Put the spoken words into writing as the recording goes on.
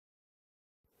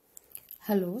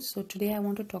Hello, so today I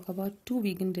want to talk about two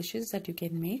vegan dishes that you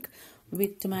can make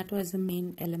with tomato as the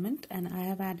main element, and I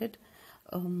have added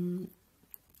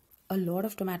a lot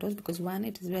of tomatoes because one,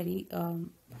 it is very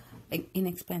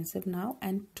inexpensive now,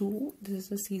 and two, this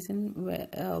is a season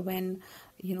where when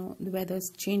the weather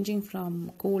is changing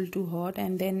from cold to hot,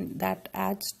 and then that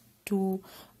adds to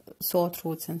sore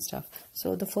throats and stuff.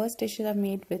 So the first dish I've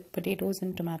made with potatoes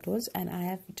and tomatoes, and I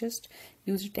have just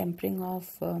used a tempering of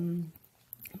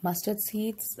mustard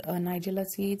seeds, nigella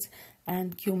seeds,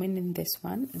 and cumin in this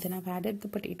one. Then I've added the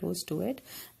potatoes to it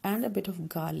and a bit of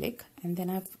garlic, and then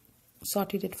I've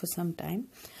sauteed it for some time.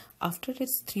 After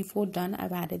it's 3/4 done,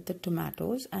 I've added the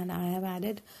tomatoes, and I have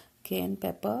added cayenne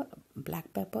pepper,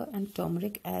 black pepper, and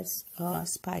turmeric as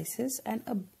spices, and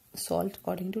a salt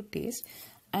according to taste,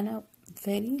 and a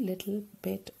very little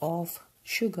bit of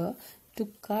sugar to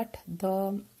cut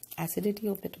the acidity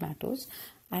of the tomatoes.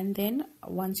 And then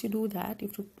once you do that, you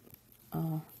have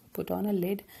to put on a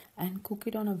lid and cook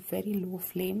it on a very low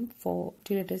flame for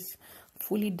till it is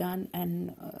fully done,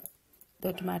 and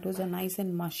the tomatoes are nice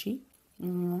and mushy.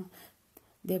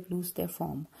 They've lost their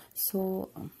form, so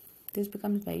this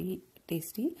becomes very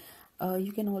tasty.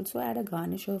 You can also add a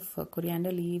garnish of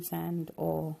coriander leaves and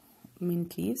or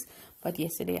mint leaves, but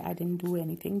yesterday I didn't do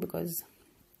anything because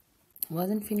I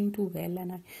wasn't feeling too well,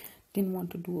 and I didn't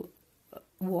want to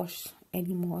wash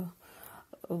any more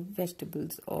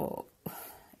vegetables or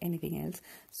anything else.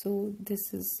 So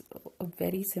this is a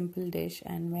very simple dish,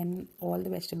 and when all the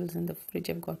vegetables in the fridge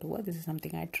have got over, this is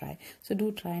something I try. So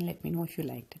do try and let me know if you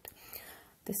liked it.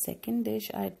 The second dish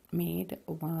I made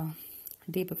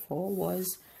day before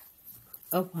was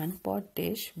a one-pot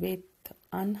dish with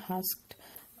unhusked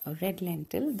red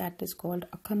lentil that is called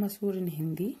akka masoor in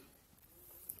Hindi.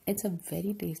 It's a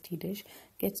very tasty dish,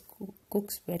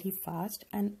 cooks very fast,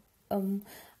 and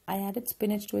I added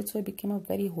spinach to it, so it became a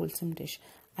very wholesome dish.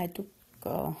 I took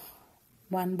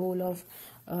one bowl of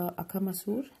akka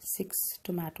masoor, 6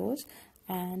 tomatoes,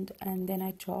 and then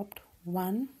I chopped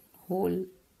one whole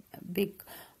big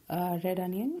red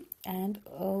onion and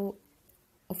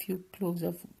a few cloves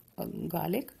of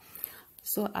garlic.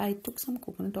 So I took some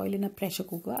coconut oil in a pressure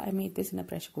cooker. I made this in a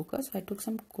pressure cooker. So I took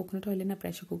some coconut oil in a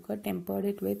pressure cooker, tempered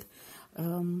it with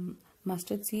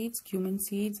mustard seeds, cumin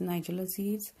seeds, nigella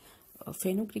seeds,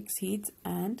 fenugreek seeds,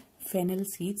 and fennel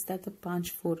seeds. That's the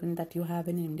panch foran that you have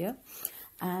in India.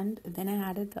 And then I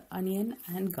added the onion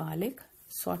and garlic,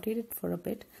 sauteed it for a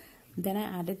bit. Then I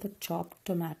added the chopped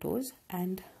tomatoes,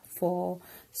 and for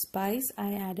spice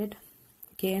I added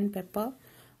cayenne pepper,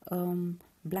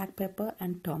 black pepper,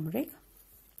 and turmeric.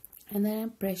 And then I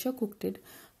pressure cooked it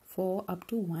for up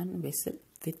to 1 whistle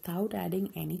without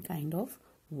adding any kind of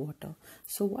water.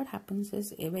 So what happens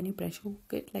is, when you pressure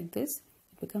cook it like this,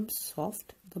 it becomes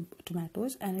soft, the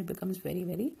tomatoes, and it becomes very,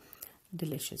 very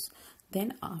delicious.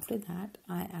 Then after that,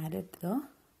 I added the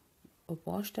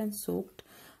washed and soaked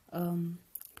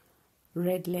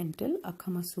red lentil,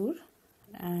 akka masoor,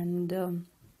 and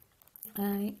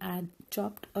I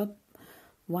chopped up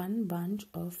one bunch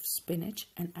of spinach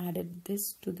and added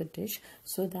this to the dish,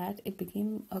 so that it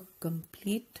became a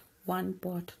complete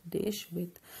one-pot dish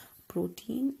with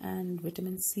protein and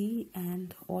vitamin C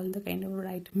and all the kind of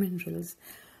right minerals.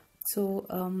 So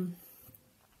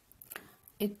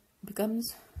it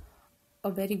becomes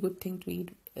a very good thing to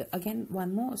eat. Again,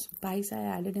 one more spice I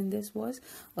added in this was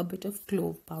a bit of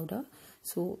clove powder.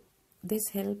 So this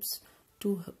helps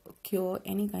to cure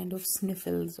any kind of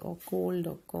sniffles or cold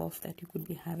or cough that you could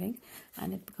be having,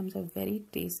 and it becomes a very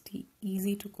tasty,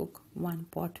 easy to cook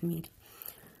one-pot meal.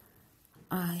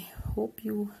 I hope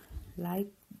you like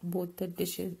both the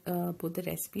dishes, both the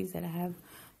recipes that I have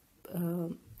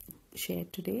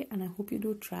shared today, and I hope you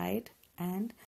do try it and